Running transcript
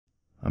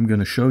I'm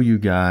going to show you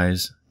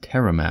guys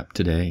TerraMap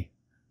today.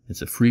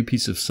 It's a free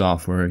piece of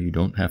software. You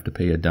don't have to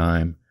pay a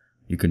dime.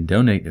 You can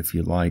donate if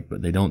you like,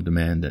 but they don't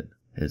demand it.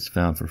 It's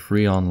found for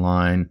free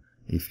online.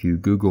 If you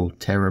Google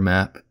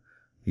TerraMap,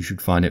 you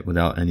should find it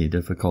without any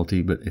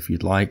difficulty, but if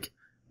you'd like,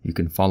 you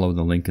can follow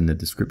the link in the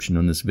description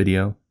on this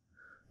video,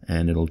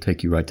 and it'll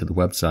take you right to the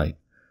website.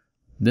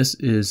 This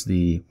is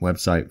the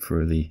website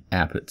for the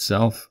app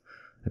itself.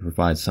 It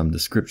provides some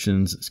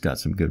descriptions. It's got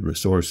some good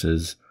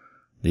resources.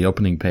 The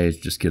opening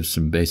page just gives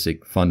some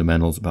basic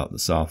fundamentals about the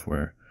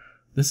software.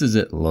 This is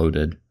it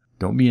loaded.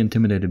 Don't be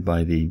intimidated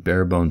by the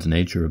bare bones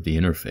nature of the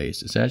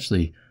interface. It's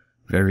actually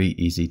very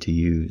easy to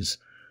use.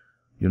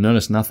 You'll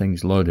notice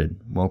nothing's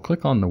loaded. Well,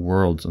 click on the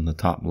worlds on the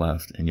top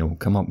left and you'll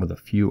come up with a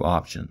few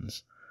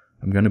options.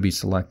 I'm going to be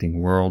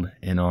selecting World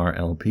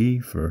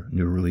NRLP for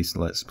New Release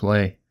Let's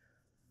Play,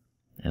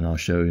 and I'll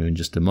show you in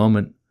just a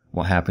moment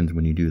what happens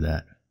when you do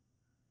that.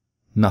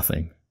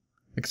 Nothing.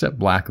 Except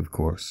black, of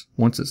course.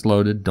 Once it's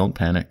loaded, don't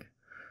panic.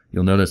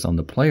 You'll notice on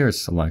the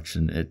player's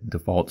selection it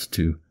defaults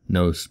to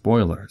no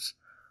spoilers.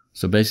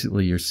 So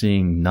basically you're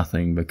seeing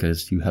nothing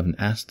because you haven't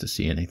asked to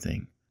see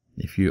anything.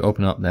 If you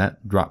open up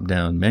that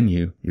drop-down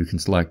menu, you can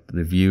select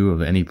the view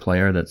of any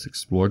player that's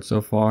explored so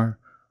far,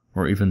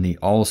 or even the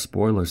all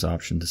spoilers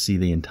option to see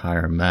the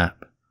entire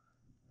map.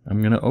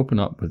 I'm going to open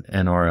up with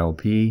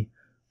NRLP.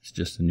 It's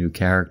just a new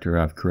character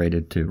I've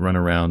created to run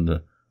around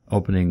the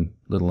opening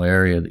little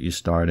area that you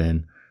start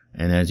in.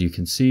 And as you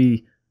can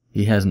see,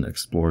 he hasn't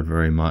explored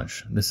very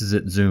much. This is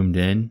it zoomed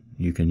in.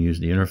 You can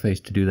use the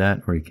interface to do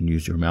that, or you can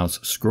use your mouse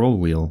scroll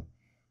wheel.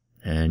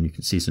 And you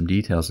can see some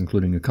details,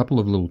 including a couple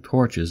of little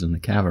torches in the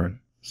cavern.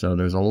 So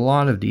there's a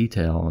lot of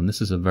detail, and this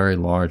is a very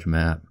large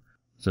map.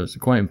 So it's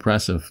quite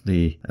impressive,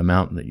 the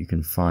amount that you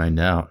can find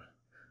out.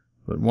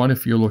 But what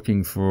if you're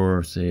looking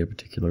for, say, a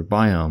particular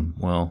biome?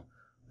 Well,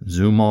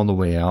 zoom all the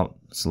way out,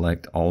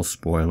 select all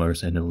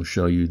spoilers, and it'll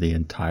show you the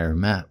entire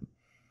map.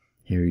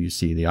 Here you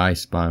see the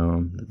ice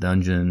biome, the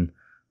dungeon,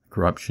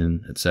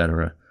 corruption,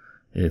 etc.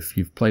 If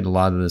you've played a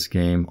lot of this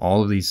game,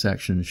 all of these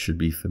sections should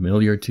be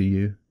familiar to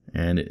you,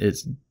 and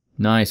it's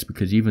nice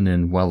because even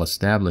in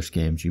well-established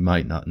games you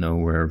might not know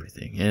where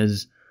everything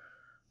is,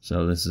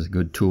 so this is a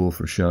good tool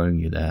for showing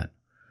you that.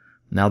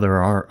 Now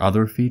there are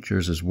other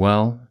features as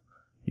well.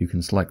 You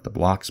can select the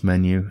blocks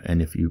menu,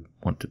 and if you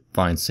want to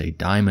find, say,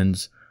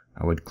 diamonds,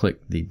 I would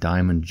click the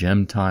diamond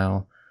gem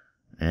tile,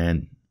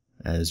 and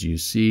as you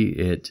see,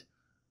 it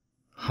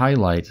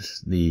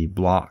highlights the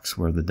blocks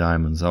where the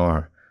diamonds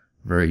are.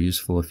 Very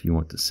useful if you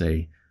want to,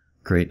 say,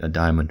 create a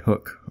diamond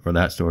hook or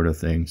that sort of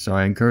thing. So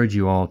I encourage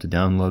you all to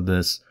download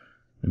this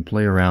and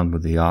play around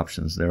with the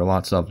options. There are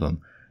lots of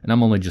them, and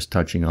I'm only just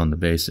touching on the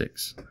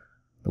basics.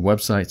 The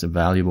website's a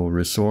valuable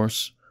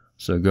resource,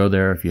 so go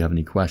there if you have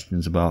any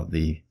questions about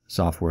the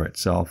software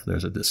itself.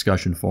 There's a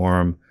discussion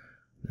forum.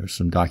 There's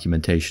some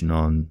documentation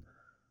on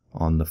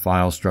the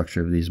file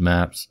structure of these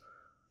maps.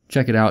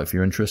 Check it out if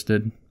you're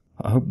interested.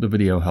 I hope the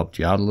video helped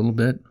you out a little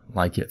bit.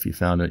 Like it if you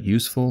found it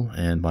useful,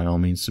 and by all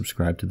means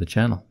subscribe to the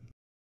channel.